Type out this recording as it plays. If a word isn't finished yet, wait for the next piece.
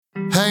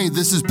Hey,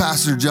 this is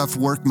Pastor Jeff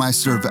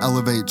Workmeister of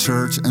Elevate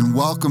Church, and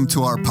welcome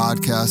to our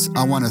podcast.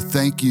 I want to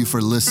thank you for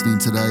listening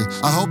today.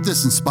 I hope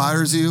this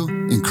inspires you,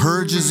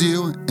 encourages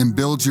you, and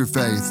builds your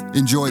faith.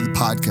 Enjoy the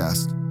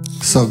podcast.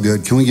 So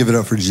good. Can we give it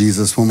up for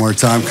Jesus one more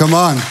time? Come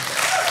on.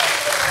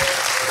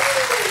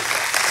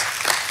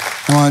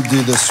 I want to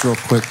do this real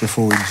quick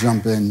before we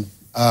jump in.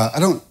 I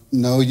don't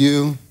know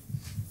you.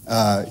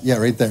 Yeah,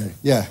 right there.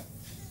 Yeah.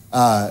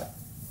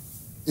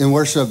 In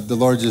worship, the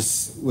Lord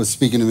just was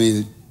speaking to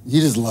me. He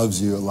just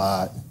loves you a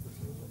lot.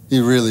 He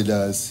really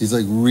does. He's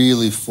like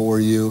really for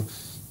you.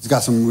 He's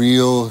got some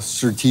real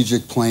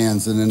strategic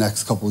plans in the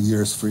next couple of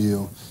years for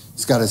you.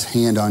 He's got his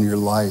hand on your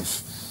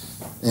life.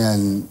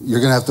 And you're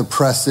going to have to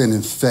press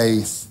in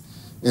faith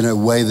in a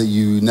way that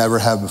you never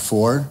have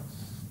before.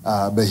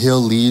 But he'll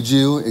lead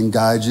you and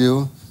guide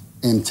you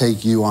and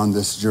take you on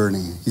this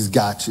journey. He's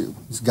got you.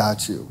 He's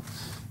got you.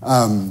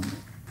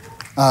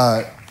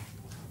 My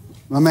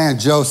man,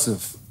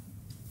 Joseph.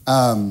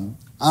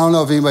 I don't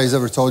know if anybody's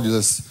ever told you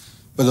this,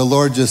 but the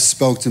Lord just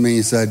spoke to me.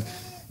 He said,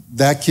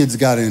 that kid's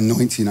got an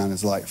anointing on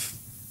his life.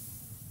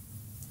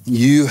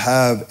 You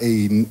have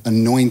an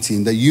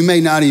anointing that you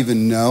may not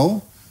even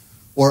know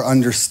or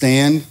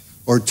understand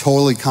or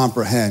totally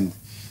comprehend,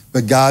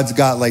 but God's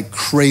got like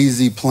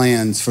crazy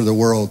plans for the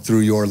world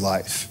through your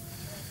life.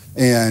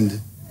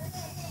 And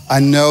I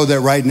know that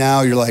right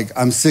now you're like,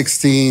 I'm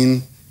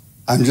 16,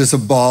 I'm just a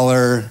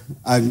baller.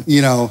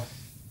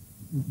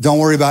 Don't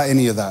worry about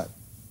any of that.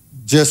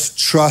 Just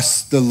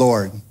trust the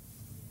Lord.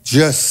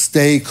 Just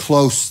stay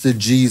close to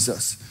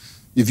Jesus.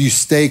 If you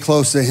stay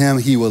close to him,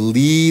 he will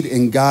lead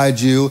and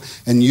guide you,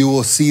 and you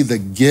will see the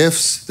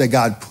gifts that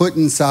God put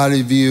inside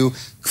of you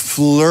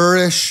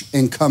flourish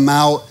and come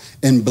out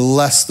and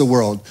bless the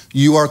world.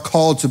 You are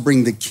called to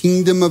bring the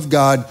kingdom of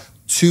God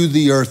to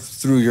the earth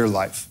through your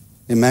life.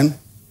 Amen?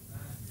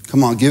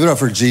 Come on, give it up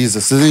for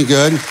Jesus. Isn't he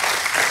good?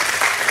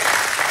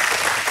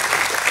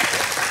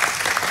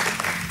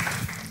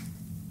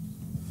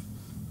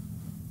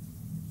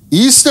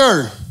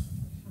 Easter.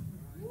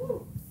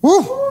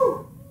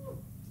 Woo.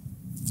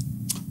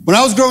 When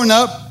I was growing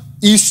up,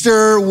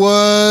 Easter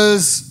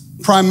was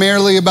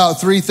primarily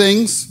about three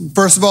things.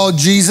 First of all,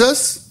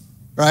 Jesus,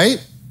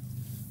 right?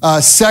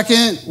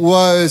 Second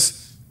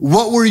was,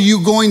 what were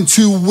you going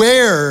to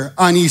wear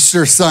on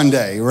Easter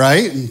Sunday,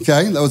 right?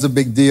 Okay, that was a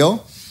big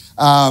deal.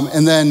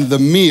 And then the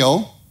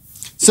meal.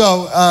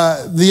 So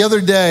the other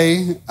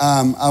day,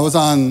 I was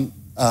on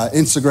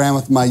Instagram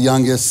with my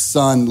youngest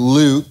son,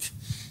 Luke,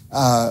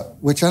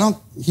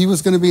 he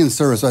was going to be in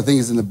service, so I think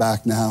he's in the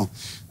back now.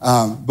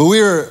 But we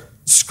were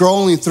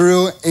scrolling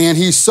through and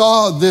he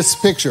saw this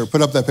picture,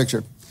 put up that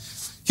picture.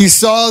 He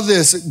saw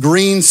this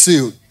green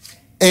suit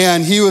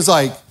and he was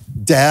like,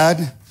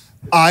 Dad,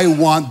 I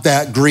want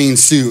that green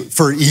suit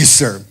for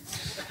Easter.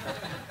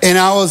 And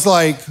I was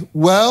like,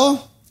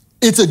 well,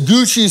 it's a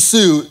Gucci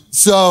suit,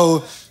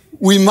 so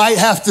we might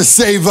have to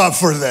save up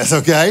for this,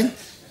 okay?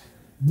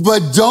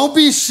 But don't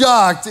be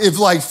shocked if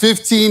like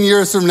 15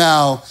 years from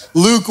now,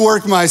 Luke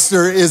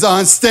Workmeister is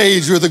on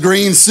stage with a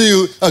green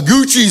suit, a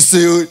Gucci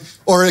suit,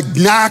 or a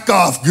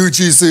knockoff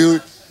Gucci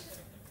suit,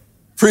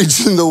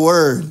 preaching the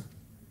word.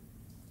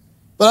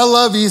 But I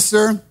love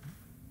Easter.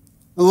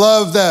 I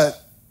love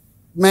that,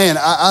 man,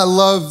 I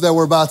love that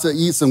we're about to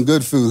eat some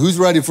good food. Who's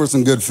ready for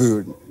some good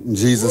food? In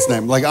Jesus'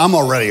 name. Like, I'm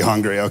already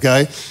hungry,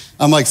 okay?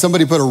 I'm like,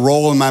 somebody put a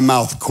roll in my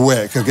mouth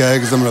quick, okay?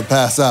 Because I'm going to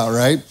pass out,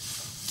 right?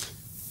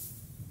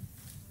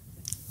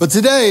 But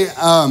today,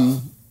 I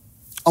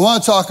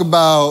want to talk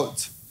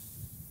about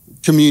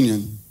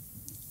communion.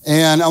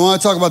 And I want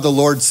to talk about the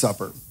Lord's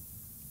Supper.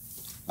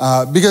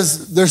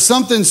 Because there's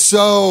something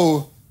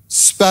so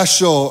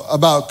special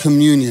about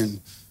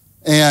communion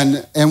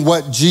and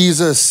what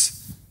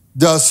Jesus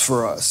does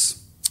for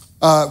us.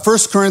 1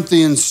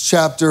 Corinthians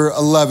chapter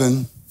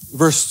 11,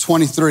 verse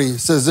 23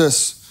 says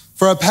this,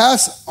 "For I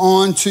pass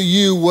on to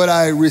you what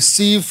I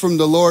received from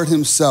the Lord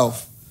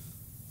himself.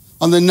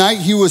 On the night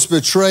he was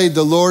betrayed,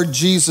 the Lord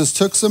Jesus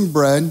took some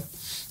bread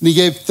and he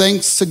gave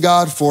thanks to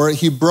God for it.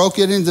 He broke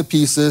it into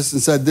pieces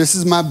and said, 'This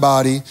is my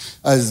body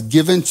as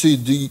given to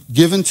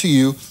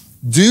you.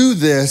 Do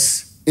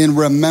this in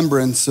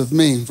remembrance of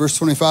me.'" Verse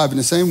 25, in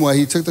the same way,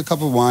 he took the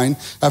cup of wine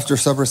after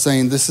supper,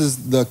 saying, "This is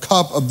the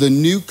cup of the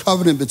new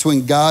covenant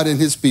between God and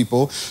his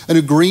people, an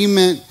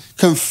agreement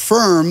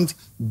confirmed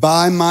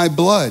by my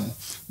blood.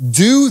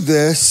 Do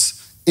this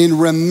in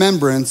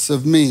remembrance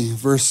of me."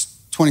 Verse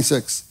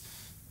 26,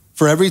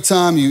 "For every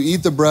time you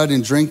eat the bread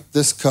and drink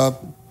this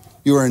cup,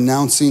 you are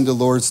announcing the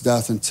Lord's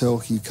death until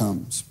he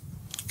comes."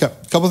 Okay,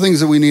 a couple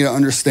things that we need to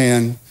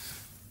understand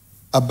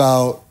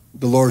about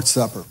the Lord's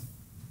Supper.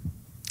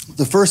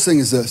 The first thing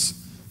is this.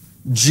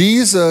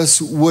 Jesus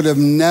would have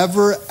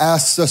never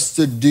asked us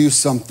to do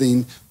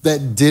something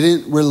that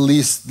didn't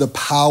release the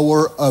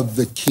power of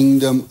the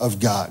kingdom of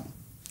God,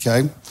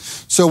 okay?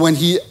 So when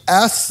he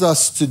asks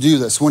us to do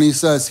this, when he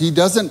says, he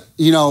doesn't,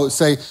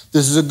 say,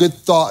 this is a good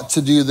thought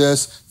to do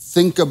this,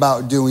 think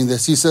about doing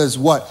this. He says,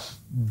 what?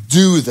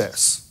 Do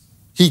this.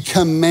 He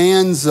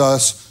commands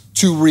us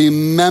to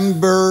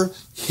remember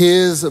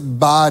his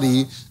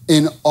body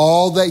in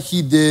all that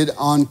he did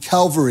on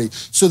Calvary.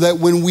 So that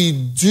when we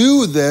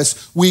do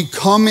this, we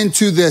come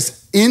into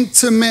this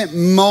intimate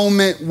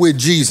moment with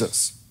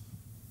Jesus.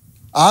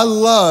 I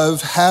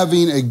love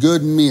having a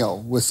good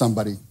meal with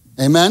somebody.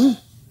 Amen?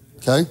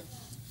 Okay.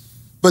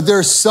 But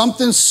there's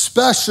something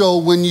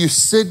special when you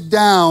sit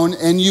down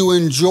and you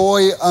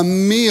enjoy a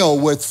meal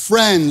with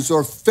friends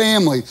or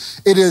family.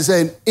 It is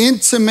an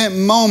intimate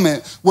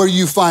moment where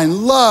you find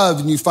love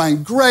and you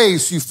find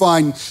grace, you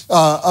find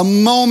a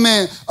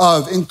moment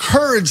of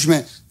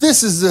encouragement.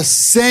 This is the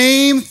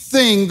same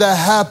thing that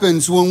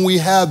happens when we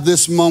have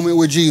this moment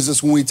with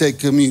Jesus when we take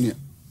communion.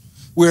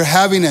 We're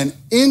having an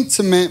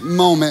intimate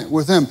moment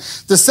with him.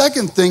 The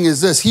second thing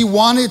is this. He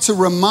wanted to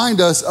remind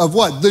us of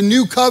what? The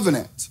new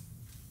covenant.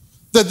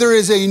 That there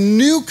is a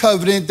new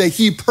covenant that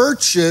he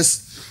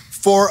purchased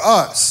for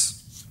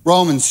us.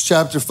 Romans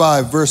chapter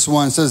 5, verse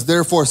 1 says,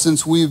 therefore,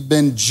 since we've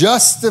been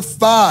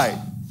justified,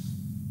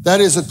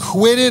 that is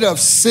acquitted of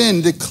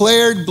sin,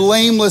 declared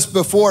blameless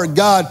before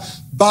God,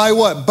 by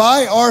what?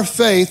 By our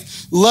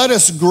faith, let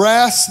us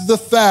grasp the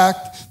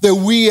fact that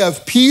we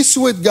have peace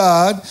with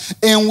God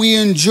and we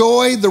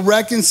enjoy the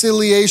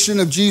reconciliation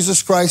of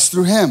Jesus Christ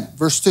through him.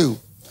 Verse 2.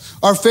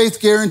 Our faith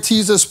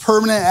guarantees us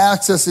permanent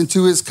access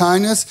into his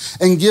kindness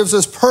and gives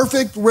us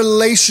perfect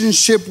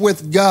relationship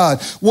with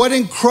God. What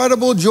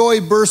incredible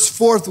joy bursts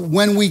forth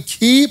when we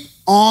keep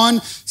on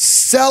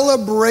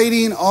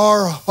celebrating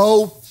our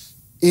hope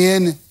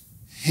in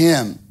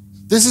him.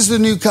 This is the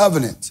new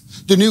covenant.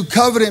 The new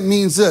covenant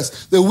means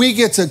this, that we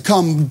get to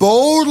come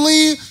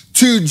boldly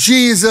to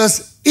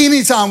Jesus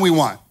anytime we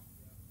want.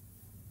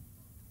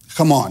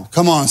 Come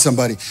on,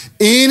 somebody.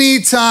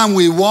 Anytime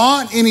we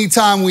want,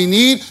 anytime we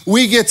need,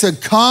 we get to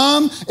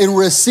come and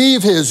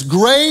receive his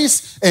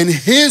grace and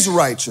his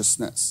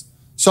righteousness.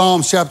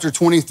 Psalms chapter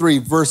 23,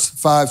 verse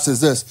 5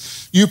 says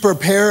this, you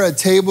prepare a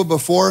table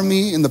before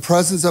me in the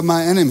presence of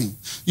my enemy.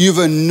 You've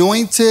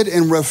anointed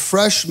and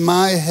refreshed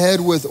my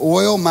head with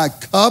oil. My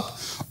cup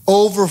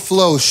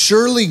overflows.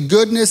 Surely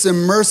goodness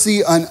and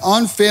mercy and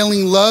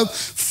unfailing love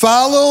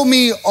follow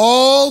me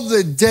all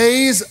the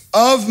days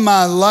of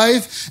my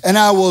life, and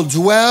I will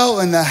dwell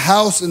in the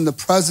house in the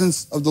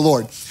presence of the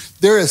Lord.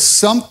 There is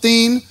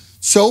something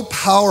so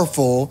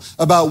powerful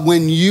about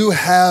when you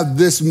have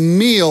this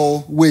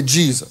meal with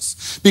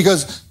Jesus,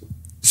 because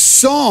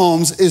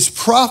Psalms is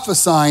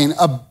prophesying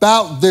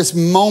about this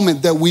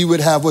moment that we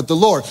would have with the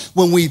Lord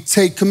when we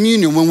take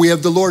communion, when we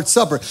have the Lord's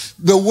Supper.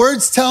 The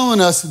word's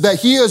telling us that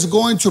he is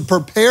going to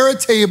prepare a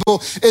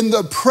table in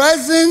the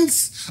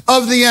presence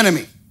of the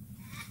enemy.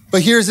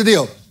 But here's the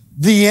deal.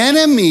 The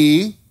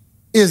enemy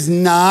is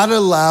not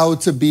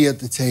allowed to be at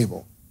the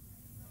table.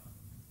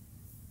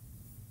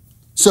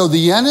 So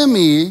the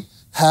enemy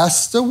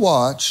has to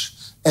watch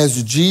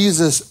as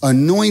Jesus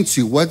anoints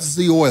you. What's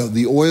the oil?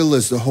 The oil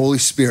is the Holy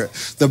Spirit.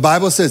 The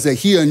Bible says that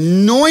he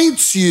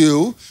anoints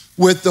you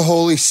with the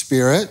Holy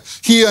Spirit.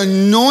 He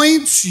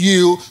anoints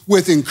you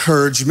with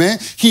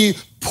encouragement. He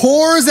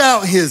pours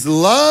out his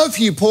love.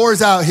 He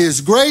pours out his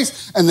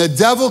grace, and the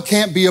devil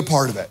can't be a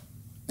part of it.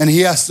 And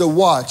he has to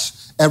watch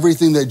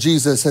everything that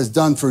Jesus has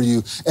done for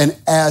you and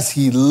as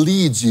he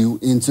leads you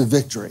into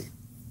victory.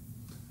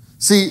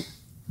 See,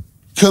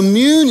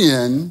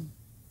 communion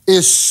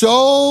is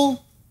so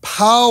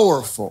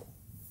powerful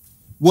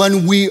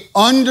when we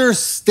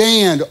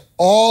understand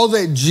all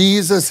that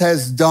Jesus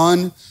has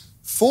done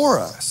for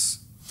us.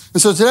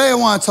 And so today I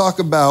want to talk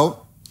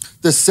about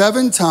the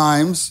 7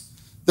 times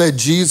that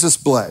Jesus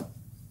bled.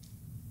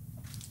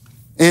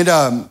 And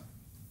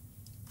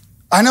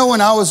I know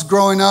when I was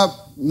growing up,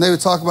 they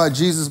would talk about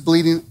Jesus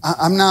bleeding.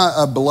 I'm not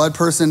a blood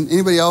person.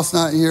 Anybody else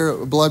not here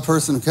a blood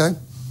person, okay?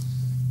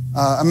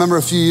 I remember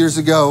a few years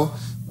ago,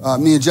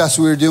 me and Jess,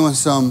 we were doing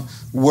some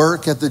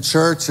work at the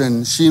church,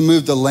 and she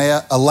moved a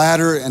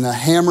ladder, and a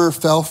hammer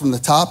fell from the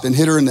top and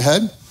hit her in the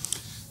head,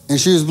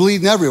 and she was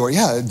bleeding everywhere.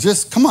 Yeah,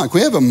 just come on. Can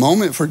we have a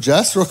moment for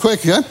Jess real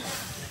quick? Yeah.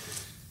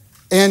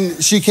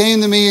 And she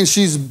came to me, and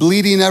she's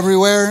bleeding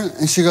everywhere,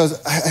 and she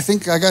goes, I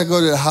think I got to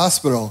go to the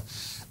hospital.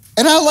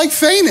 And I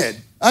fainted.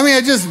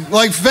 I just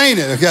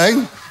fainted,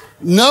 okay?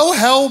 No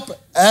help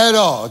at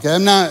all, okay?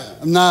 I'm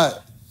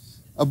not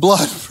a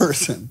blood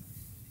person.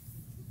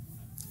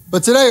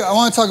 But today I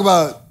want to talk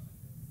about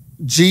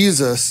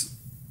Jesus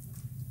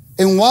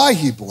and why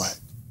he bled.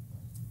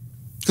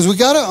 Because we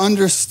got to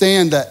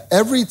understand that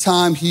every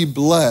time he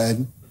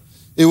bled,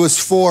 it was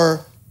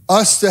for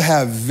us to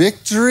have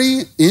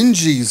victory in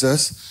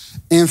Jesus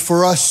and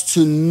for us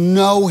to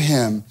know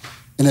him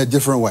in a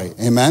different way.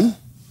 Amen?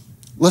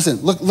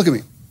 Listen, look at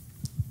me.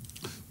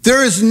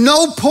 There is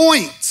no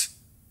point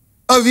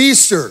of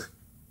Easter.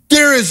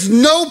 There is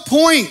no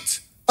point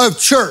of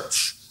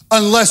church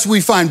unless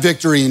we find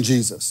victory in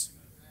Jesus.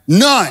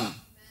 None.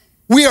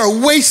 We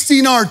are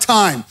wasting our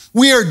time.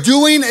 We are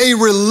doing a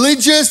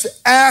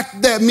religious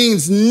act that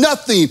means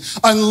nothing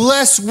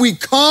unless we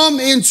come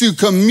into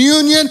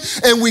communion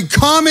and we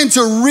come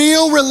into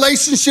real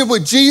relationship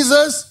with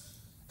Jesus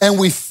and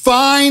we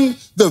find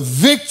the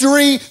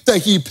victory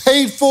that he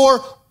paid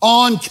for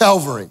on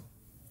Calvary.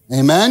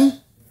 Amen?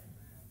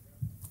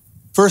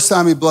 First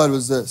time he bled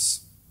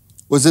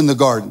was in the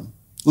garden.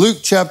 Luke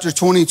chapter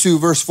 22,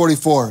 verse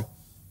 44.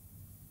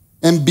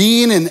 And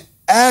being in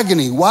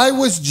agony. Why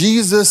was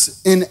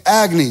Jesus in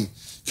agony?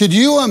 Could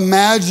you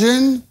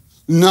imagine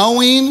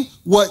knowing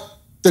what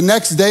the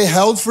next day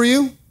held for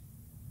you?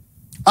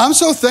 I'm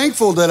so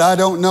thankful that I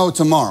don't know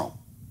tomorrow.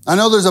 I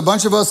know there's a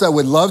bunch of us that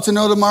would love to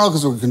know tomorrow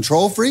because we're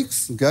control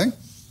freaks, okay?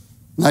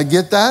 And I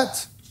get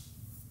that.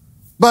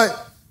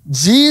 But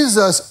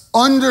Jesus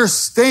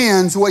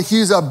understands what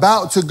he's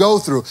about to go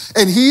through.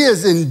 And he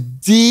is in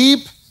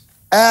deep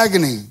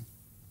agony,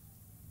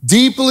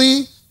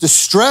 deeply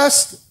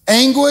distressed,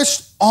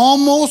 anguished,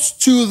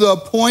 almost to the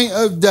point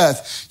of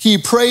death. He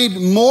prayed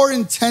more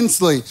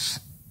intensely,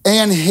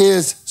 and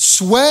his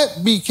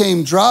sweat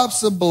became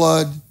drops of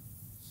blood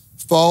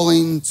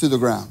falling to the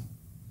ground.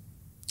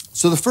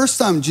 So the first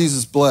time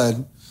Jesus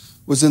bled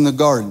was in the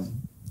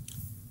garden.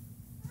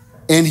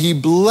 And he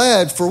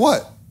bled for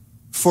what?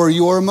 For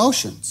your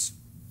emotions,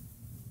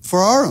 for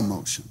our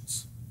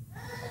emotions.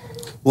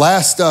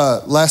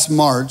 Last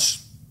March,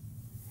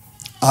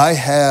 I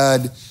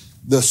had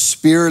the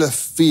spirit of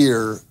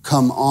fear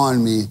come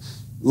on me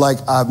like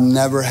I've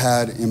never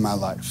had in my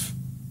life.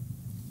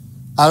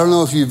 I don't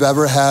know if you've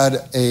ever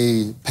had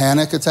a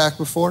panic attack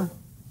before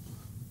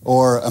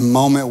or a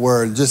moment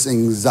where just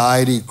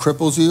anxiety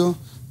cripples you.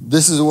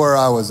 This is where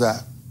I was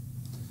at.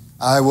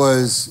 I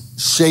was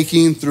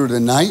shaking through the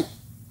night,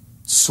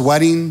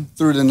 sweating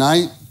through the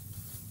night,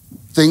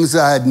 things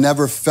that I had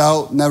never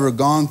felt, never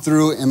gone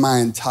through in my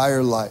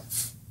entire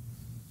life.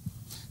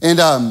 And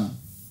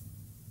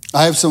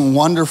I have some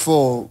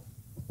wonderful,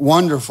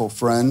 wonderful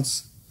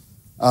friends.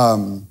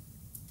 Dr.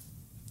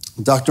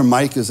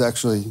 Mike is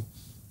actually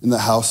in the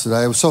house today.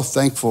 I was so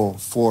thankful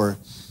for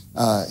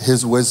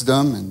his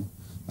wisdom, and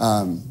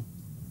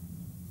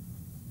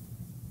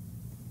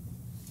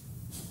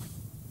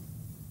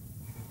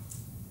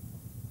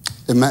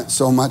it meant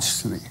so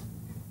much to me.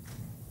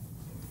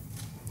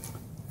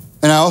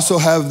 And I also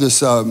have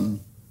this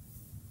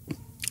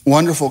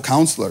wonderful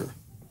counselor.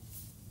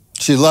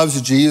 She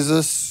loves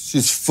Jesus.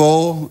 She's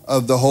full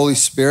of the Holy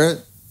Spirit.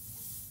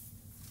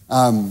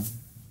 And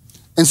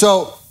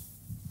so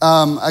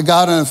I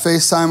got on a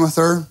FaceTime with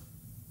her,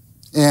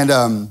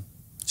 and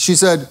she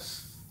said,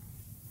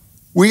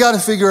 we got to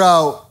figure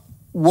out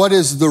what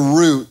is the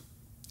root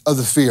of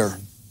the fear.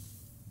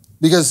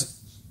 Because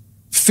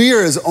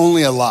fear is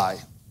only a lie.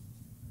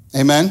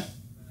 Amen?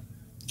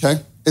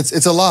 Okay?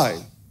 It's a lie.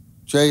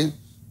 Okay?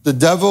 The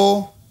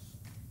devil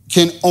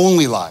can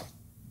only lie.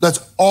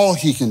 That's all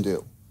he can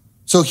do.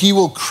 So he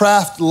will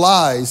craft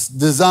lies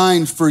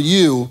designed for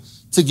you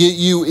to get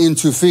you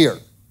into fear,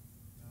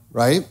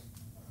 right?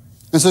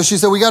 And so she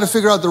said, we got to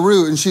figure out the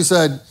root. And she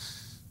said,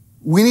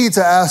 we need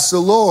to ask the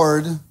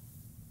Lord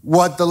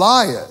what the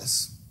lie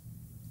is.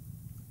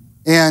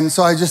 And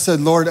so I just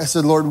said, Lord,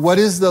 what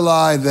is the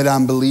lie that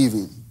I'm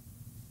believing?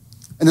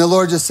 And the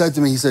Lord just said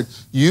to me, he said,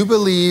 you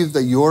believe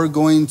that you're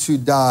going to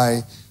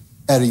die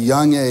at a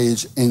young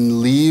age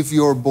and leave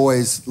your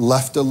boys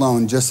left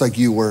alone, just like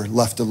you were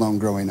left alone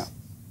growing up.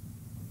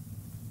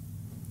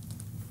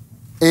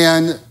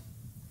 And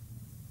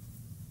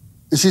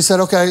she said,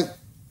 okay,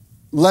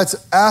 let's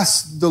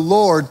ask the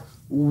Lord,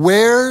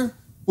 where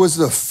was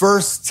the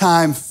first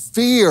time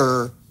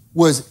fear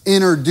was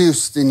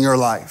introduced in your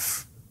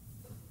life?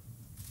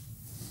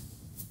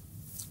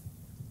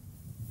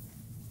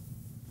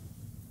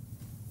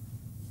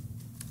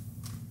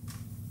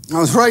 I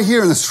was right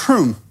here in this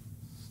room.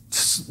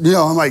 Just,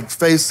 I'm like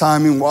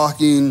FaceTiming,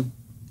 walking.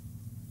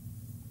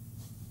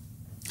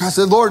 I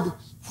said, Lord,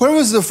 where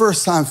was the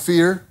first time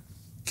fear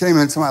came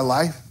into my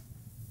life?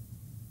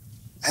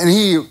 And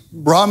he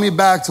brought me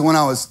back to when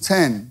I was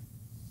 10.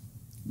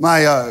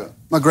 My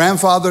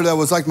grandfather that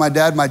was like my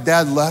dad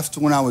left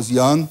when I was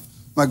young.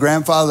 My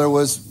grandfather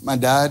was my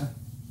dad.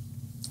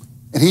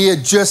 And he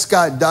had just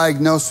got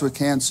diagnosed with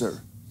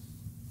cancer.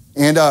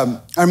 And I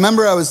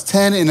remember I was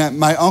 10 and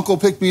my uncle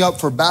picked me up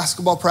for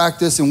basketball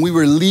practice and we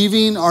were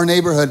leaving our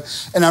neighborhood.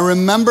 And I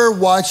remember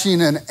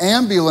watching an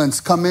ambulance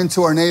come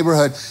into our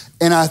neighborhood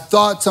and I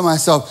thought to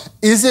myself,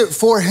 is it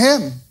for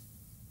him?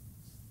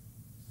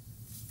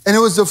 And it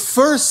was the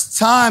first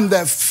time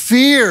that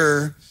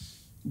fear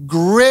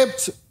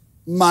gripped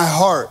my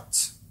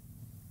heart.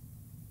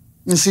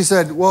 And she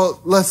said,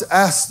 well, let's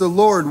ask the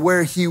Lord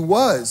where he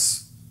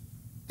was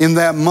in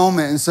that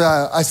moment. And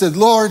so I said,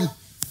 Lord,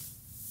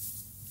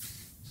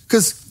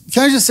 because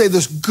can I just say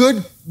this,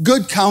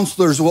 good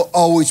counselors will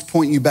always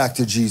point you back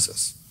to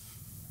Jesus.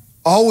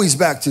 Always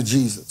back to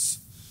Jesus.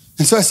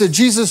 And so I said,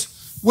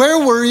 Jesus,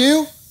 where were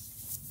you?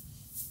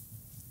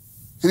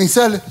 And he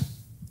said,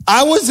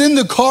 I was in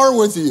the car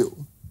with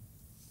you.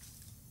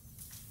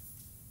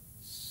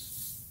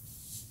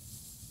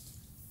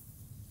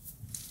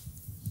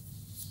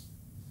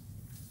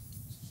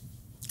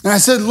 And I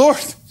said, Lord,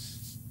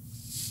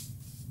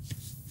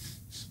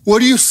 what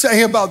do you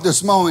say about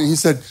this moment? He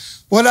said,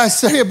 what I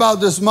say about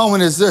this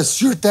moment is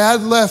this. Your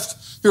dad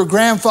left, your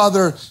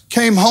grandfather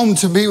came home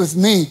to be with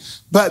me,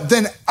 but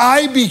then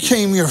I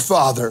became your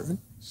father.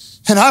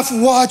 And I've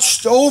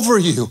watched over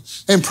you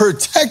and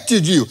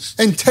protected you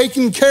and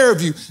taken care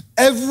of you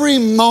every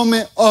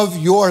moment of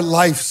your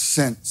life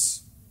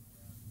since.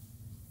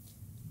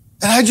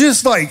 And I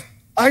just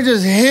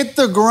hit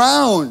the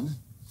ground.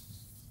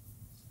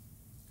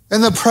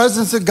 And the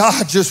presence of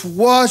God just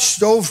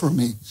washed over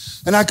me.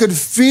 And I could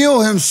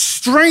feel him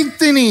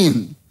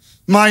strengthening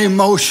my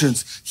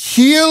emotions,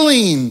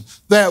 healing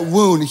that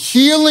wound,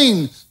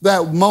 healing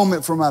that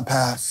moment from my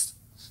past.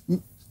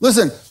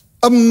 Listen,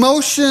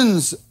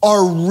 emotions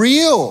are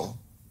real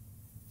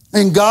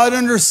and God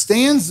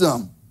understands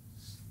them.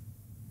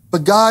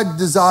 But God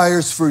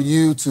desires for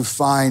you to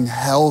find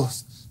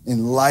health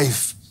and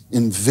life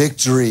and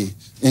victory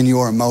in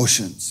your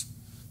emotions.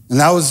 And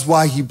that was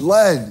why he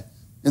bled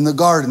in the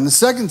garden. The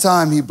second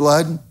time he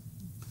bled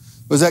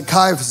was at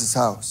Caiaphas'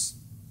 house.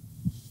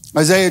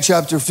 Isaiah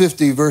chapter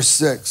 50, verse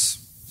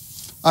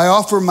 6. I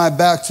offer my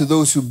back to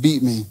those who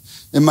beat me,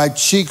 and my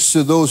cheeks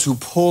to those who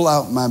pull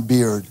out my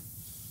beard.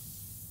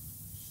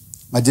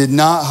 I did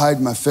not hide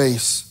my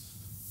face.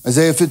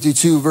 Isaiah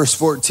 52, verse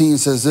 14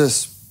 says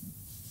this,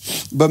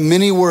 but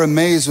many were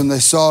amazed when they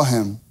saw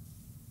him.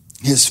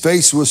 His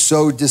face was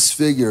so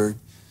disfigured,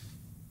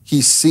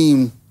 he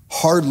seemed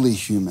hardly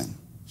human.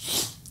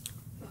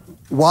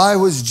 Why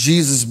was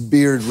Jesus'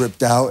 beard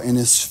ripped out and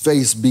his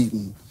face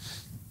beaten?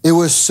 It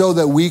was so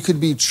that we could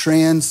be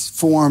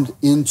transformed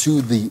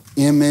into the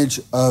image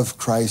of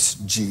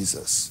Christ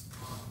Jesus.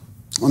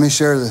 Let me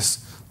share this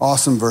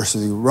awesome verse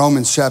with you.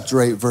 Romans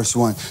chapter 8, verse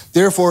 1.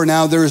 Therefore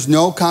now there is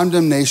no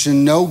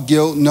condemnation, no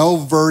guilt, no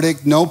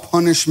verdict, no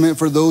punishment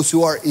for those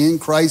who are in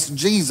Christ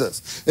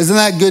Jesus. Isn't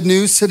that good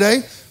news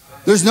today?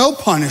 There's no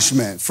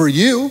punishment for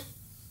you.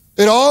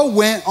 It all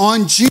went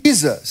on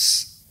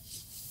Jesus.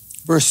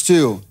 Verse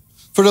 2.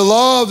 For the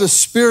law of the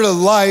Spirit of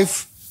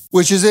life,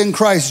 which is in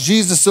Christ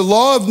Jesus, the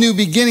law of new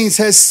beginnings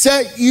has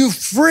set you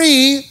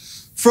free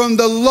from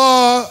the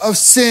law of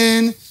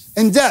sin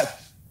and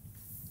death.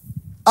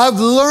 I've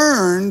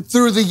learned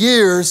through the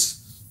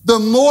years, the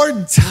more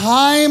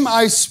time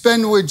I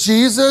spend with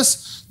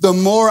Jesus, the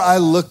more I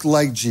look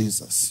like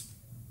Jesus.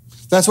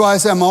 That's why I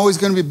say I'm always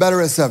going to be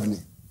better at 70.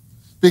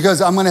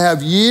 Because I'm going to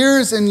have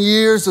years and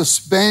years of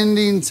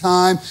spending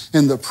time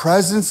in the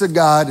presence of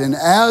God. And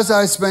as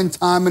I spend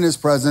time in his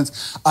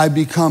presence, I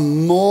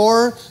become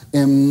more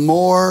and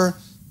more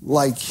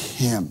like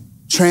him,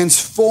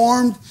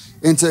 transformed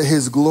into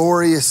his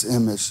glorious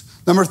image.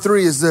 Number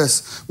 3 is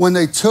this. When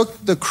they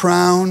took the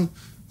crown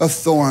of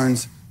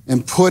thorns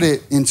and put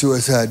it into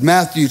his head.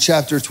 Matthew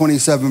chapter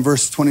 27,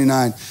 verse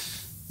 29.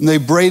 And they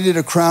braided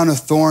a crown of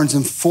thorns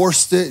and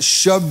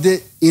shoved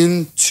it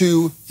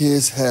into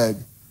his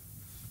head.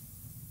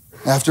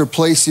 After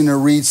placing a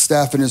reed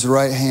staff in his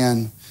right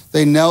hand,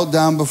 they knelt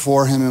down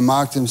before him and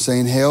mocked him,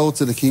 saying, Hail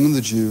to the King of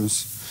the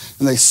Jews.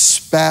 And they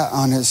spat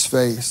on his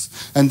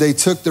face. And they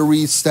took the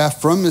reed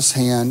staff from his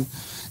hand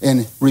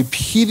and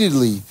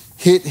repeatedly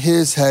hit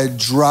his head,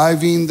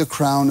 driving the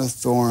crown of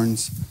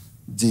thorns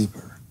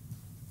deeper.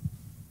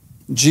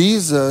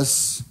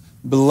 Jesus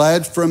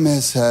bled from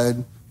his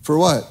head for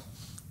what?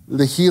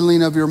 The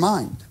healing of your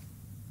mind.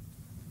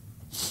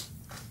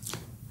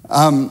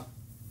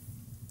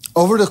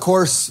 Over the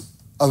course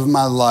of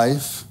my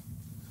life,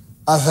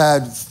 I've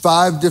had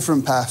 5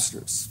 different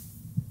pastors,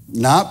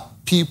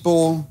 not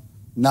people,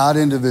 not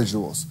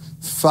individuals.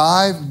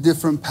 5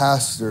 different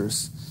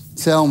pastors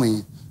tell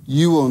me,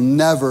 you will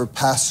never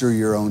pastor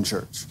your own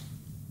church.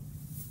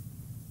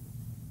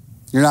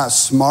 You're not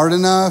smart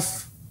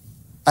enough.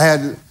 I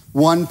had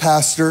one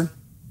pastor,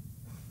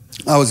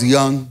 I was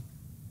young.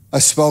 I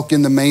spoke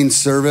in the main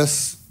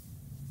service.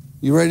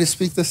 You ready to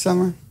speak this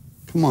summer?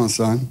 Come on,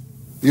 son.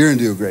 You're going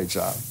to do a great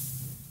job.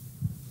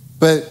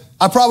 But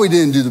I probably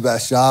didn't do the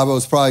best job. I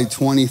was probably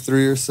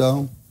 23 or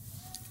so.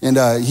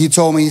 And he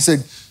told me, he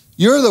said,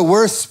 you're the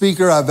worst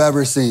speaker I've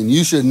ever seen.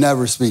 You should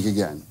never speak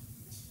again.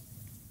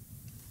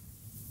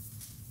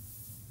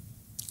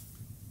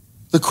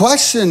 The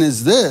question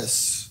is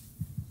this: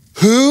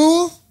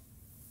 who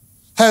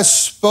has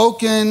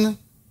spoken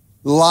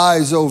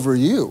lies over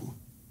you?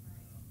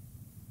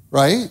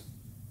 Right?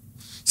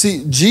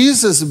 See,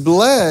 Jesus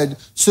bled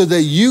so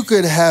that you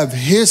could have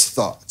his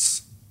thoughts.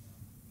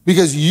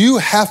 Because you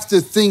have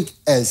to think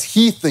as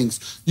he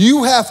thinks.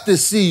 You have to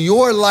see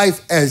your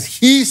life as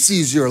he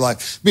sees your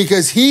life.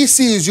 Because he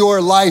sees your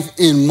life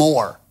in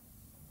more.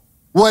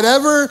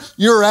 Whatever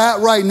you're at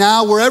right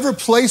now, wherever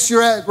place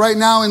you're at right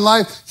now in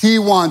life, he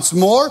wants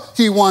more.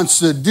 He wants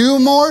to do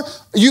more.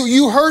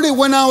 You heard it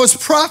when I was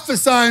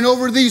prophesying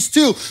over these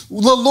 2.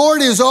 The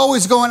Lord is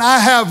always going, I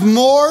have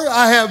more,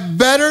 I have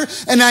better,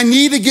 and I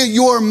need to get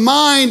your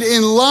mind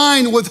in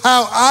line with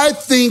how I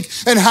think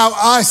and how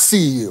I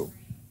see you.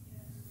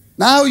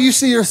 Now you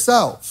see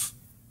yourself.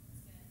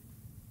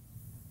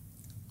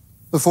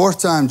 The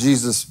 4th time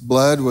Jesus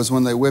bled was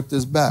when they whipped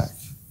his back.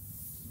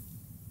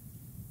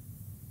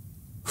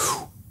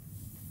 Whew.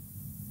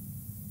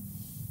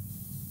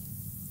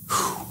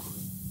 Whew.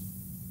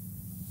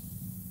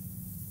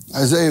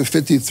 Isaiah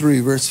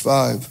 53, verse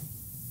 5.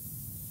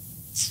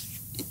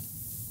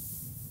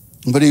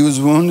 but he was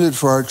wounded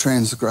for our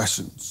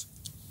transgressions.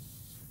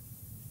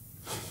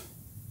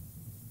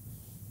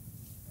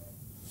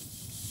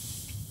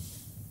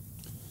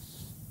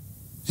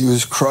 He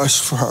was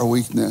crushed for our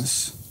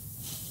weakness,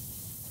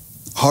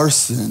 our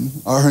sin,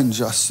 our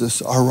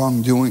injustice, our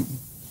wrongdoing.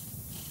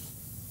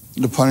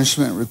 The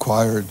punishment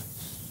required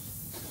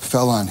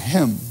fell on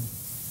him.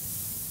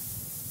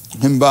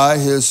 And by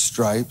his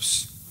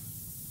stripes,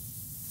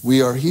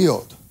 we are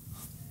healed.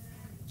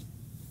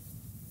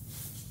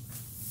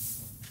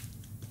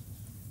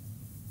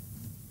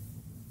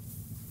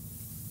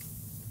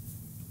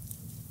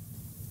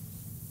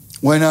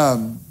 When I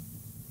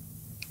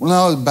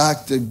was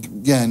back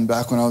when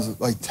I was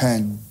like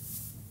 10,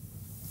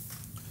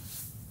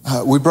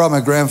 we brought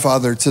my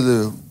grandfather to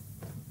the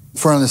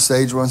front of the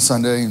stage one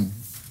Sunday, and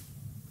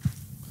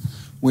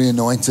we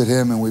anointed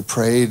him, and we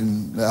prayed,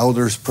 and the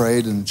elders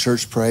prayed, and the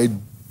church prayed.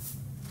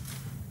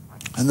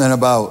 And then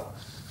about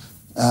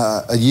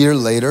a year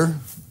later,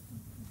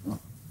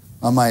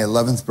 on my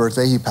 11th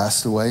birthday, he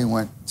passed away and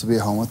went to be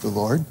at home with the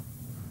Lord.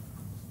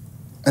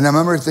 And I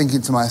remember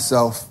thinking to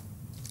myself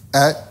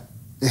at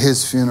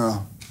his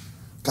funeral,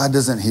 God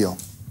doesn't heal.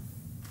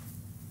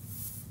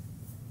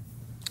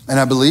 And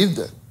I believed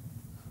it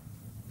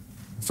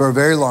for a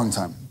very long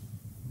time.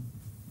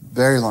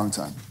 Very long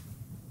time.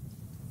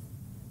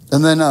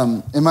 And then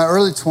in my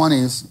early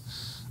 20s,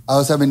 I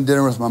was having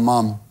dinner with my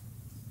mom.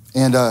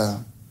 And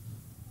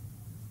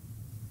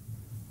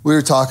we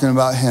were talking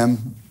about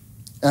him.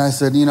 And I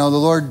said, the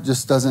Lord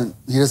just doesn't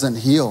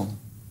heal.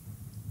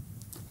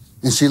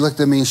 And she looked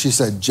at me and she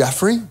said,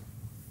 Jeffrey?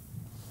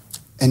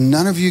 And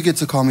none of you get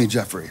to call me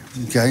Jeffrey,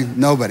 okay?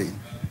 Nobody,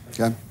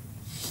 okay?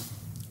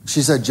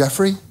 She said,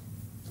 Jeffrey,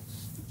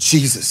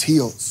 Jesus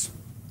heals.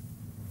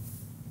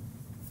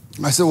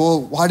 I said,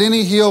 well, why didn't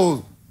he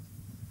heal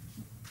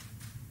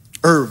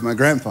Irv, my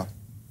grandpa?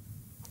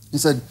 He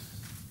said,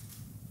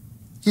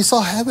 he saw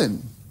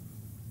heaven.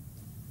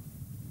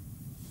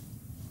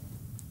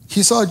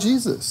 He saw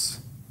Jesus.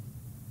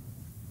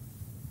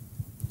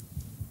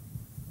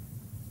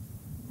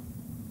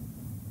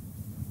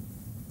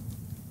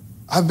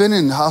 I've been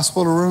in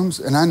hospital rooms,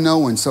 and I know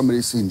when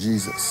somebody's seen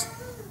Jesus.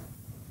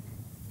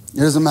 It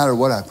doesn't matter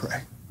what I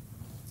pray.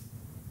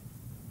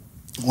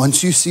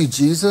 Once you see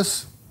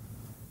Jesus,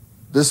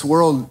 this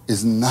world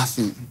is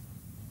nothing.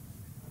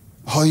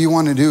 All you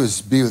want to do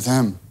is be with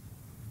him.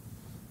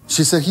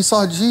 She said, he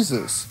saw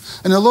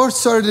Jesus. And the Lord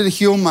started to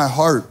heal my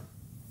heart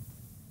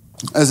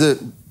as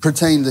it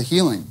pertained to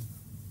healing.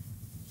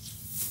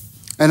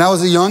 And I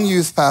was a young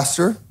youth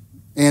pastor,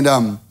 and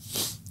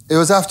it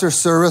was after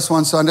service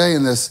one Sunday,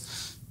 and this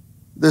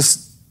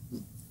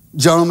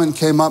gentleman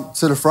came up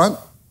to the front,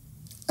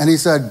 and he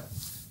said,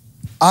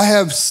 I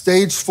have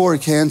stage 4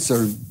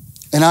 cancer,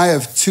 and I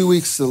have 2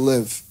 weeks to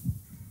live.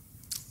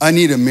 I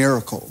need a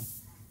miracle.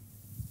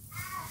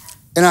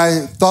 And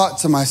I thought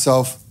to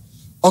myself,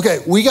 okay,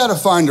 we got to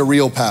find a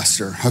real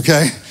pastor,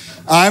 okay?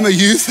 I'm a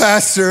youth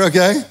pastor,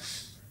 okay?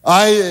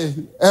 I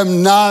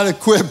am not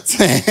equipped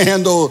to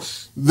handle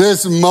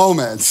this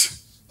moment.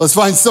 Let's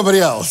find somebody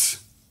else.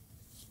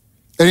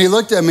 And he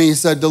looked at me, he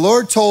said, the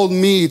Lord told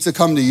me to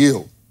come to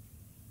you.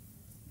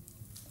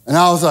 And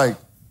I was like,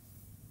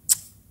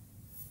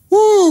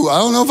 whoo, I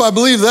don't know if I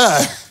believe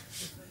that.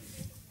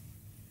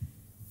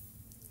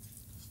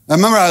 I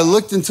remember I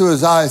looked into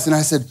his eyes and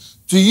I said,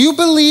 do you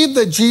believe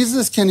that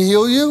Jesus can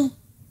heal you?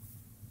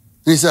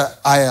 And he said,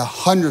 I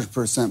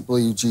 100%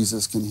 believe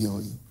Jesus can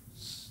heal you.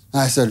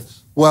 And I said,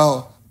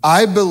 well,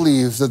 I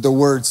believe that the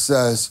word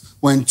says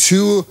when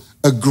two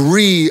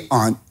agree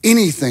on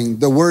anything,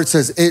 the word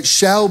says it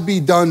shall be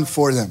done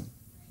for them.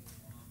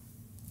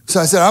 So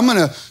I said, I'm going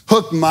to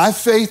hook my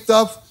faith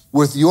up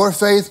with your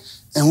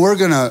faith, and we're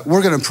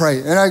gonna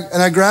pray.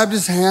 And I grabbed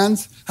his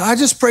hands, and I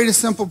just prayed a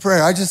simple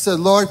prayer. I just said,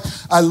 Lord,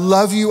 I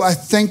love you. I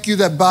thank you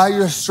that by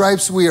your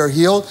stripes we are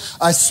healed.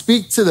 I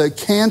speak to the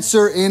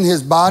cancer in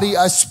his body.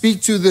 I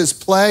speak to this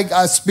plague.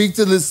 I speak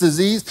to this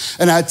disease,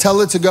 and I tell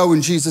it to go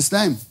in Jesus'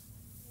 name.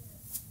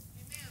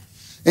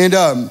 And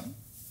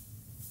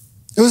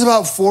it was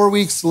about 4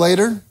 weeks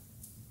later.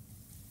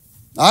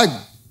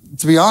 I,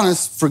 to be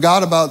honest,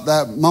 forgot about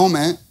that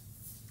moment.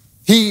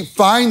 He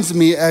finds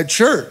me at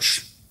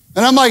church.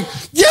 And I'm like,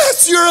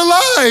 yes, you're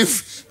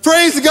alive.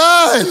 Praise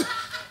God.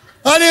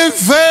 I didn't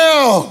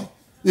fail,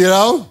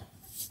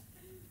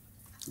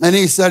 And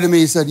he said to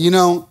me,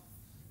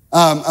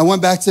 I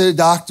went back to the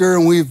doctor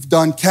and we've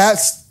done CAT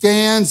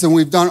scans and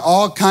we've done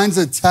all kinds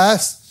of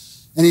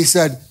tests. And he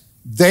said,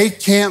 they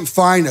can't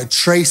find a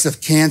trace of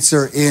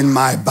cancer in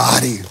my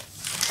body.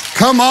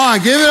 Come on,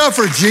 give it up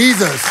for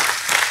Jesus.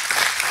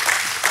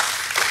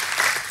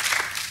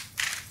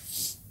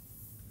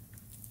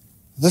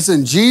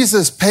 Listen,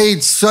 Jesus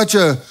paid such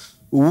a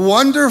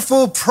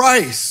wonderful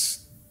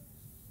price.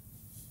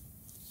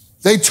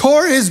 They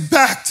tore his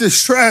back to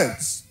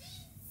shreds.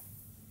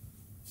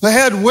 They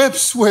had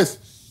whips with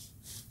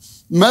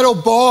metal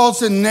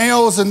balls and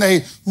nails, and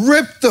they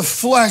ripped the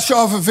flesh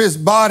off of his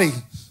body.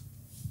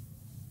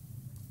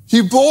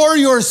 He bore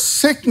your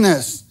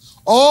sickness,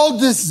 all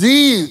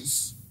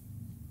disease.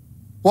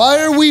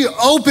 Why are we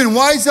open?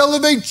 Why is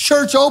Elevate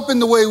Church open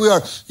the way we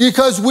are?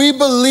 Because we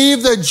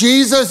believe that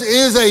Jesus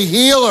is a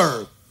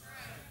healer.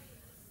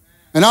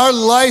 And our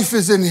life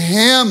is in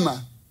him.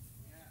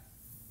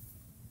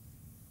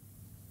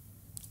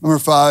 Number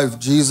 5,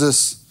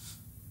 Jesus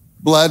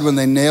bled when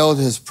they nailed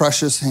his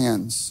precious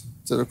hands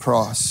to the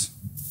cross.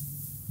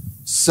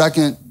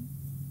 2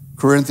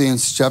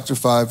 Corinthians chapter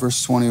 5,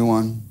 verse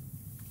 21.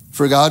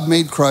 For God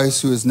made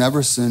Christ, who has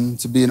never sinned,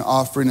 to be an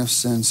offering of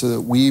sin so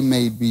that we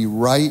may be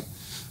right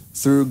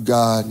through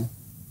God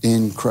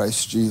in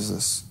Christ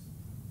Jesus.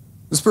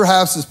 This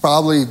perhaps is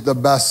probably the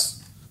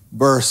best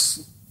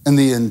verse in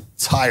the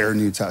entire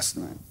New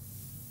Testament.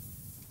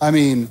 I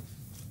mean,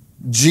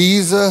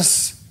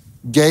 Jesus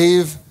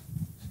gave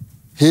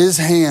his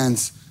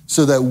hands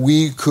so that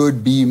we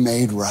could be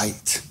made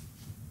right.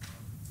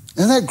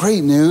 Isn't that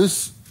great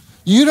news?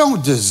 You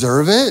don't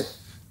deserve it.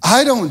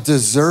 I don't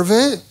deserve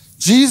it.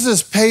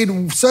 Jesus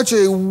paid such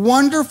a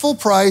wonderful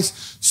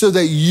price so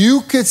that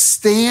you could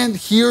stand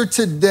here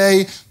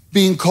today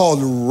being called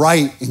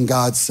right in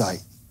God's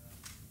sight.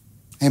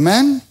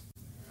 Amen?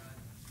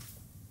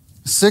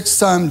 The 6th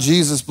time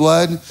Jesus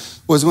bled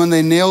was when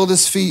they nailed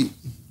his feet.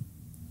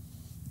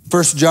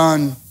 1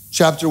 John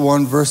chapter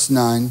 1, verse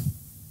 9.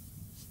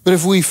 But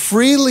if we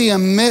freely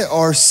admit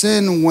our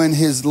sin when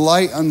his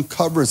light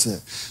uncovers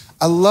it.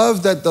 I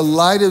love that the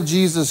light of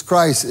Jesus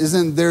Christ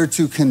isn't there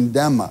to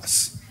condemn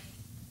us.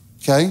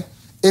 Okay?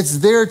 It's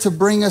there to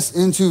bring us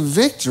into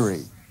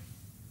victory.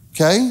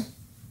 Okay?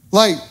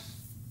 Like,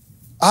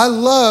 I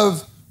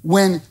love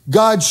when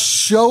God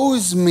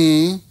shows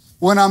me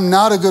when I'm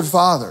not a good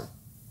father.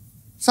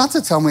 It's not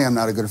to tell me I'm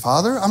not a good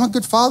father. I'm a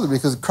good father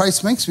because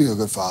Christ makes me a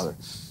good father.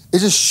 It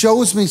just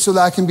shows me so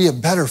that I can be a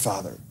better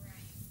father.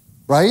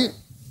 Right?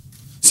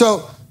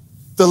 So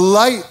the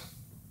light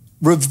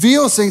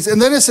reveals things.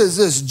 And then it says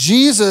this,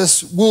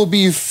 Jesus will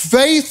be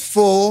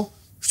faithful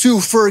to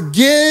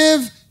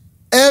forgive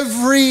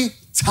every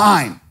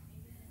time.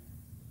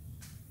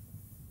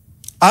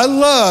 I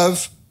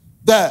love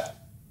that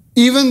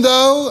even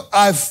though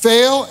I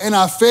fail and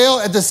I fail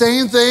at the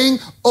same thing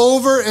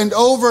over and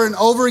over and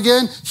over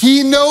again,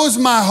 he knows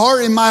my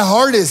heart and my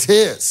heart is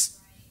his.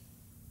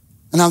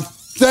 And I'm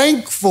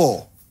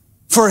thankful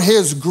for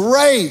his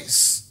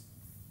grace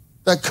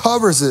that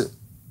covers it.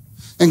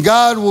 And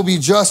God will be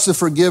just to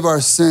forgive our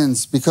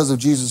sins because of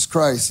Jesus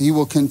Christ. He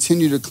will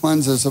continue to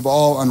cleanse us of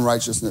all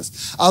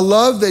unrighteousness. I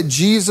love that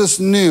Jesus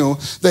knew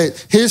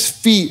that his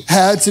feet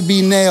had to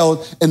be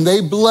nailed and they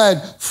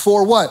bled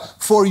for what?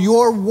 For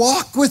your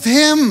walk with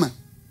him.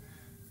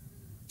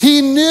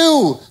 He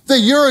knew that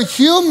you're a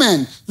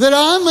human, that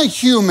I'm a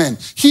human.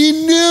 He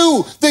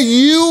knew that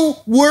you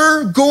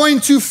were going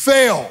to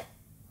fail.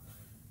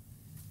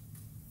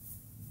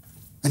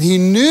 And he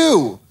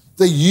knew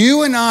that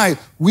you and I,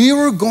 we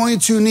were going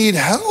to need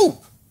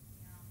help.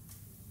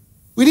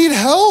 We need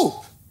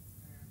help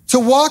to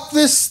walk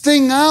this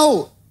thing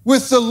out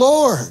with the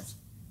Lord.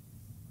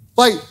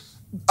 Like,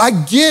 I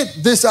get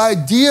this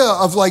idea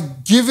of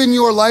like giving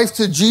your life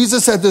to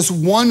Jesus at this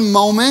one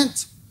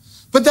moment,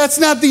 but that's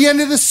not the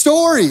end of the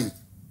story.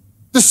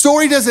 The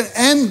story doesn't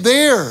end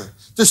there.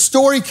 The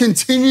story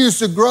continues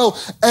to grow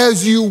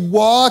as you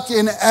walk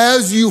and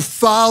as you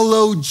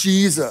follow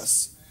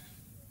Jesus.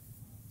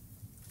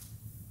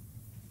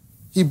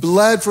 He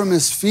bled from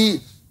his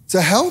feet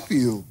to help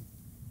you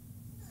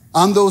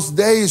on those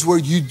days where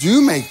you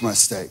do make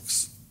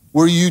mistakes,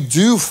 where you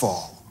do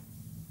fall.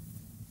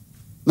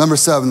 Number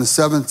 7, the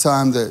 7th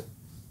time that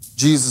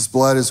Jesus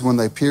bled is when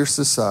they pierced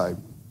his side.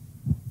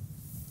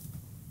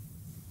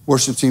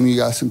 Worship team, you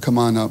guys can come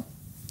on up.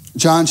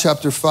 John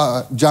chapter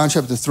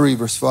 3,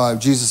 verse 5,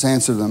 Jesus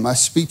answered them, I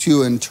speak to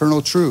you in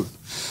eternal truth.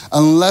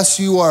 Unless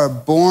you are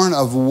born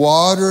of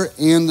water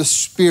and the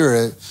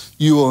Spirit,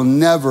 you will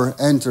never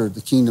enter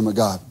the kingdom of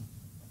God.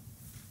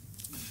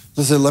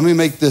 Listen, let me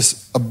make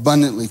this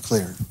abundantly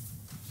clear.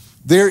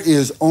 There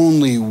is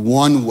only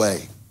one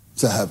way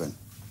to heaven.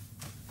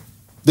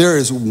 There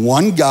is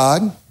one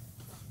God.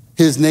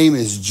 His name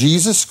is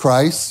Jesus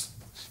Christ.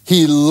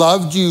 He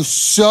loved you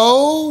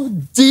so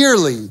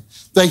dearly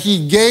that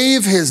he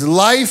gave his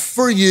life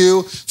for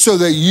you so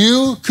that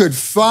you could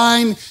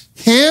find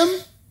him,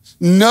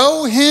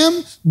 know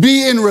him,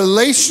 be in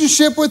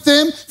relationship with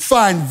him,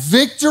 find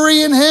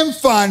victory in him,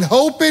 find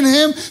hope in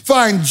him,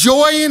 find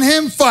joy in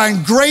him,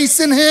 find grace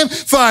in him,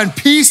 find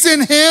peace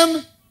in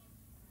him,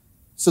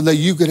 so that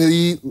you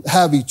could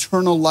have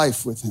eternal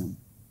life with him.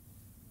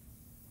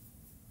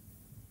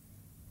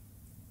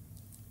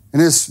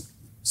 And his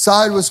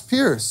side was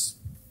pierced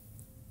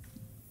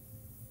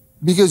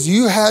because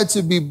you had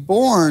to be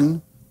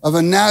born of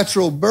a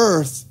natural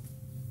birth,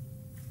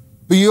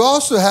 but you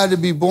also had to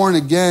be born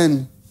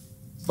again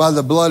by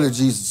the blood of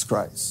Jesus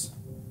Christ.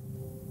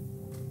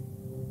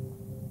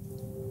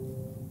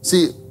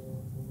 See,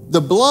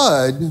 the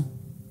blood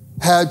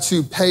had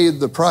to pay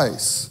the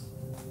price.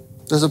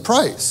 There's a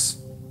price.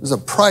 There's a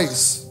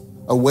price,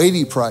 a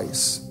weighty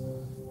price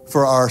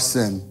for our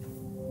sin.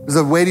 There's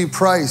a weighty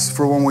price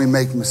for when we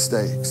make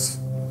mistakes.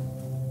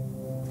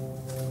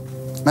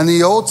 In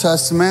the Old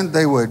Testament,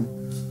 they would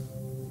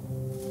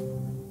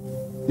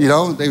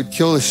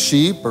kill a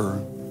sheep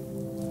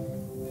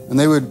and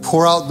they would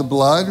pour out the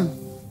blood.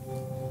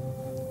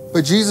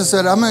 But Jesus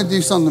said, I'm going to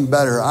do something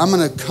better. I'm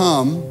going to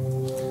come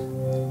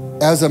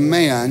as a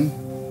man,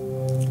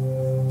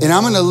 and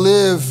I'm going to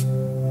live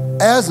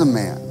as a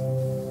man.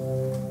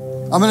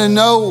 I'm going to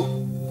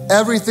know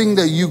everything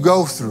that you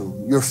go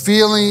through, your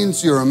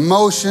feelings, your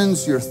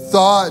emotions, your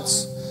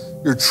thoughts,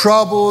 your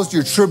troubles,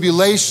 your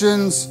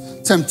tribulations,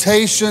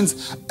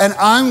 temptations, and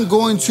I'm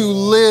going to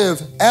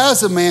live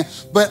as a man,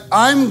 but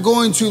I'm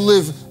going to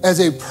live as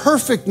a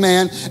perfect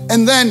man,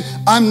 and then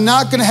I'm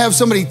not going to have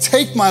somebody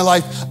take my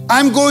life.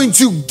 I'm going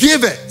to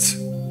give it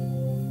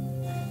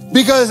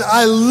because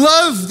I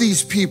love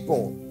these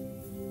people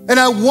and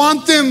I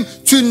want them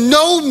to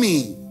know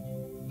me.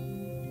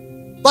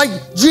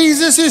 Like,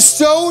 Jesus is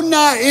so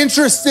not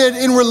interested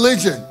in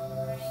religion.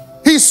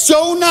 He's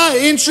so not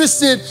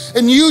interested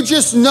in you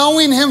just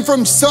knowing him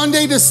from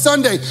Sunday to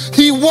Sunday.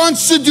 He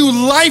wants to do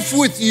life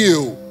with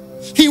you.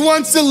 He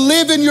wants to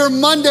live in your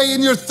Monday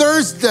and your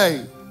Thursday.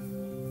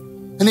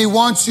 And he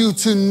wants you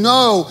to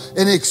know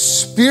and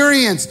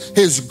experience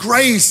his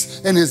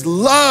grace and his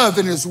love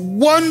and his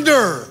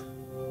wonder.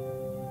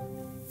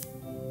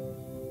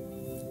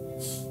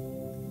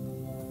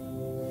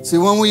 See,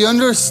 when we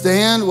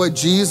understand what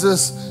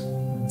Jesus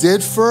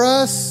did for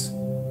us,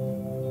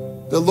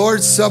 the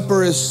Lord's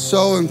Supper is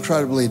so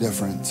incredibly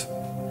different.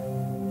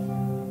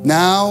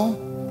 Now,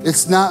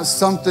 it's not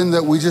something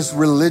that we just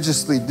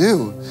religiously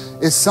do.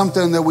 It's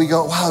something that we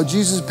go, wow,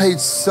 Jesus paid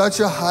such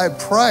a high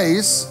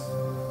price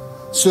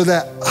so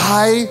that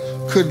I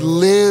could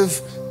live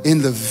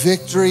in the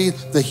victory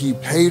that he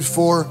paid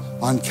for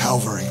on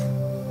Calvary,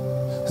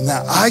 and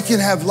that I can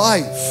have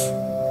life.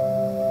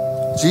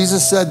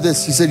 Jesus said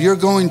this, he said, you're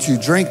going to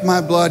drink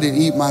my blood and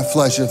eat my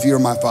flesh if you're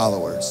my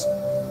followers.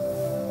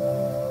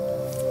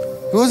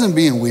 He wasn't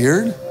being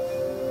weird.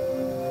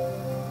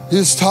 He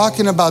was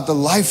talking about the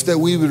life that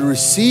we would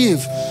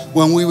receive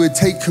when we would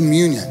take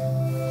communion.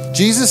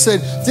 Jesus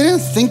said,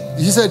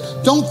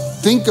 don't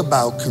think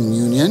about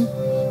communion.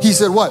 He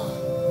said, what?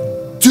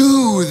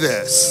 Do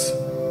this,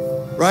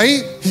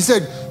 right? He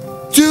said,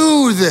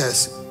 do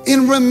this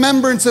in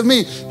remembrance of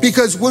me,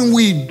 because when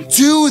we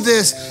do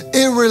this,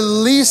 it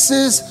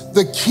releases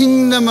the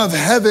kingdom of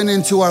heaven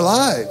into our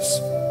lives.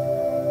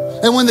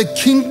 And when the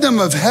kingdom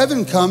of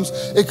heaven comes,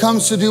 it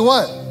comes to do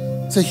what?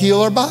 To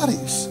heal our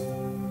bodies.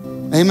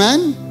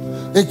 Amen?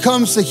 It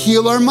comes to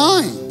heal our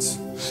minds.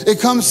 It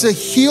comes to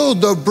heal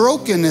the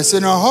brokenness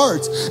in our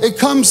hearts. It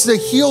comes to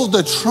heal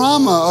the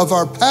trauma of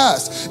our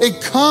past.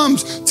 It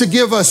comes to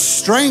give us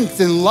strength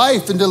in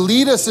life and to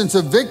lead us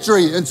into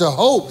victory, into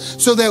hope,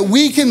 so that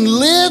we can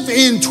live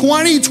in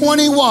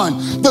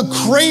 2021, the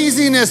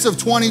craziness of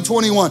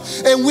 2021,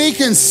 and we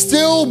can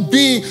still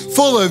be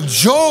full of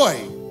joy.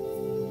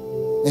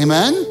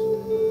 Amen?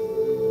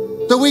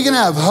 That we can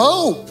have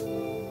hope,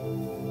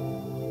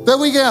 that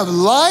we can have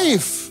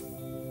life,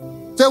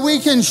 that we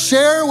can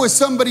share with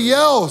somebody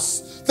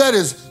else that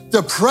is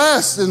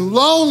depressed and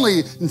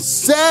lonely and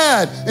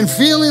sad and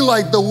feeling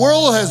like the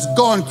world has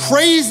gone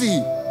crazy,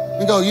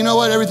 and go, you know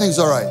what, everything's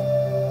all right.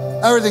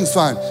 Everything's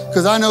fine,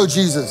 because I know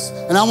Jesus,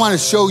 and I want to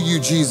show you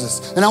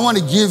Jesus, and I want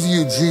to give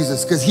you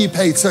Jesus because he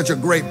paid such a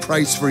great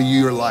price for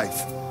your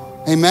life.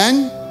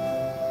 Amen?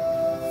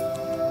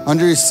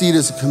 Under your seat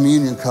is a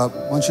communion cup.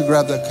 Why don't you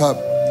grab that cup?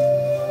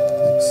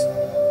 Thanks.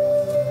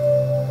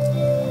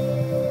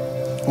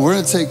 We're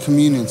going to take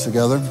communion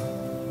together.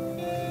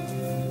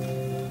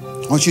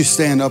 Why don't you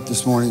stand up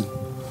this morning?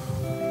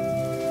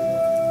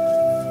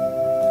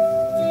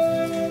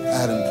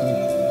 Adam, can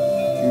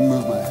you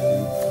move my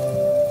hand?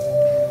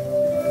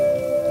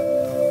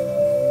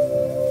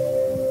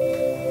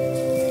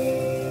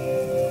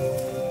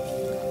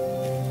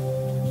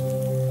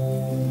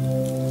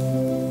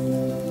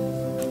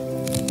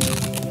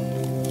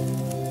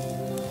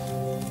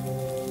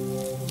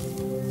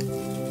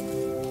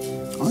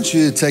 I want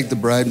you to take the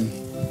bread.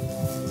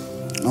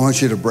 I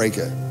want you to break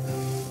it.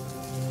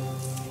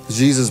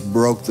 Jesus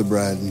broke the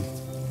bread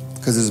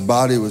because his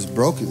body was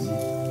broken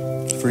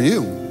for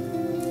you.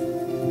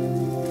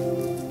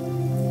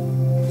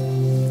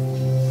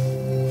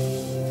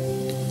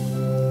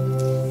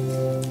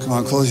 Come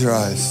on, close your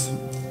eyes.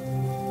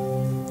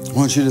 I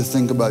want you to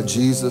think about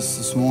Jesus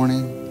this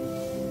morning.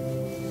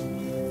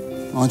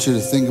 I want you to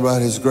think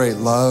about his great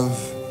love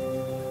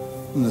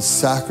and the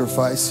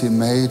sacrifice he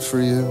made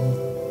for you.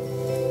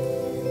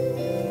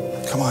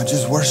 Come on,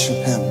 just worship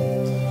him.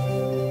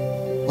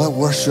 Let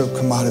worship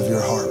come out of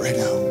your heart right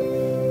now.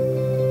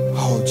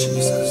 Oh,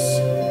 Jesus.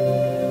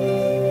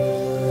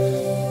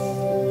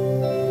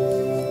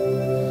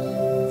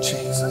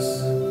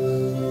 Jesus.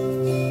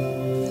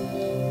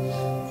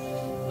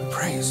 We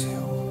praise you.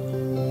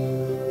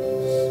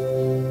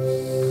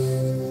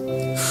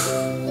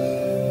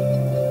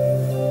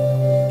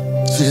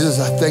 Jesus,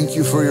 I thank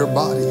you for your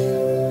body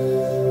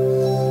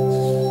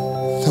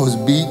that was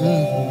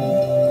beaten,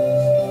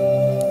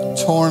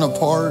 torn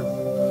apart,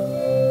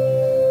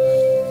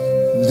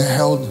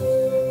 nailed,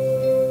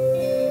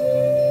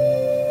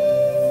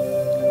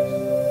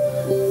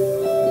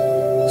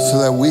 so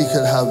that we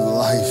could have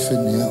life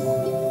in you.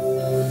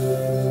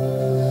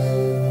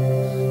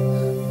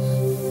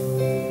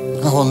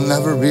 I will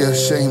never be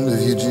ashamed of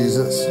you,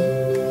 Jesus.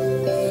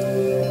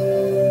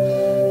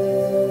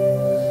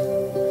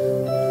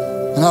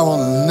 And I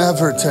will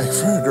never take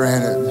for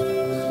granted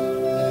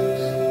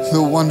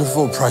the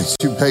wonderful price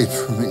you paid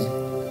for me.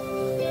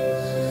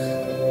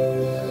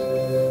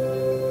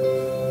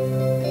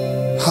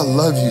 I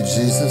love you,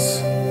 Jesus.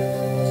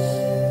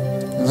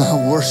 And I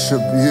worship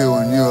you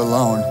and you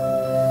alone.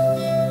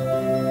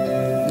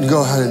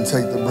 Go ahead and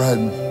take the bread.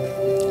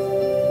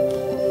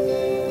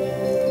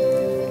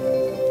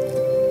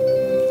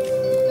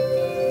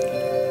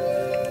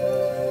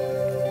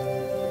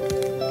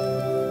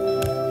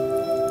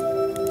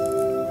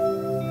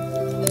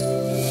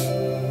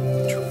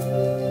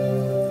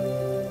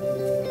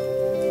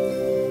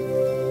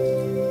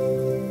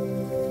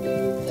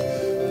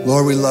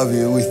 Lord, we love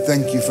you. We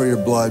thank you for your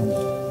blood.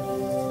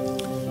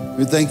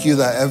 We thank you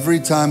that every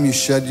time you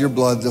shed your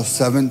blood, those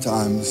 7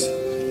 times,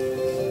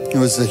 it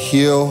was to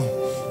heal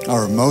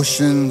our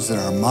emotions and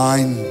our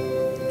mind,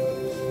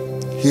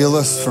 heal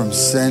us from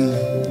sin,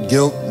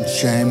 guilt, and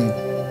shame,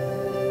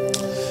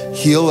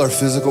 heal our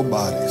physical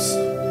bodies.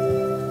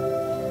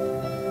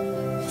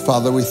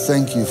 Father, we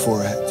thank you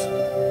for it.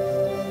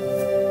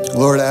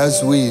 Lord,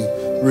 as we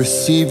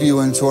receive you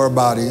into our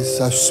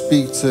bodies, I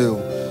speak to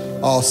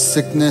all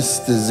sickness,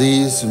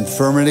 disease,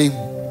 infirmity.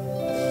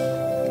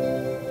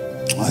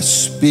 I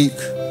speak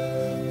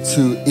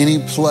to any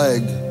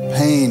plague,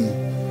 pain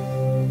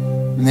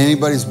in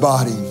anybody's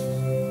body.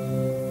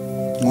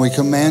 And we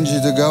command you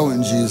to go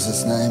in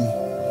Jesus' name.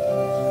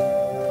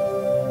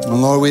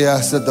 And Lord, we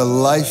ask that the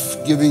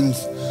life-giving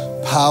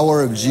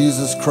power of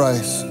Jesus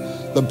Christ,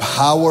 the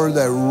power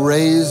that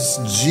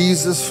raised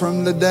Jesus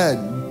from the dead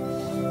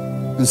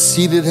and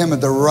seated him at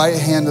the right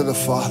hand of the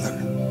Father,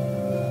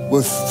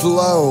 would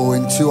flow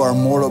into our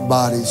mortal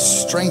bodies,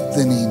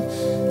 strengthening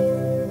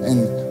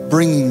and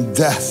bringing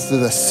death to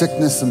the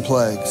sickness and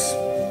plagues.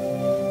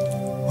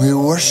 We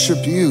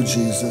worship you,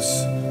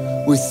 Jesus.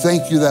 We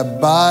thank you that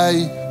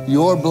by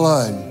your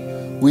blood,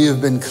 we have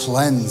been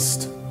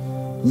cleansed,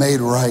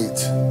 made right.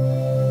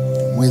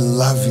 We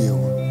love you.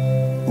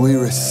 We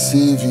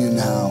receive you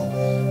now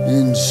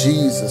in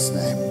Jesus'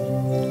 name.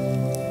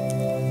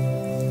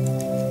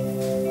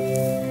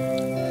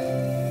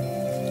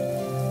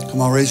 Come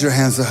on, raise your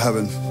hands to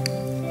heaven.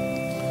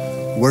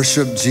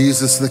 Worship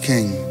Jesus the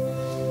King.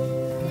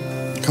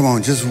 Come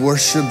on, just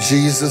worship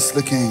Jesus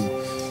the King.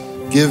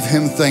 Give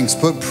him thanks.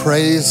 Put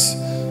praise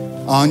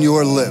on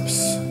your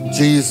lips.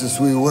 Jesus,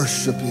 we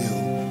worship you.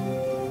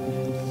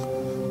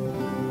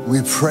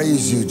 We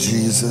praise you,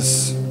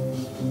 Jesus.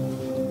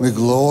 We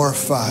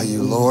glorify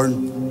you, Lord.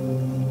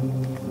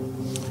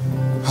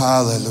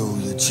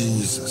 Hallelujah,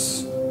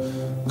 Jesus.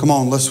 Come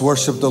on, let's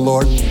worship the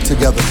Lord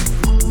together.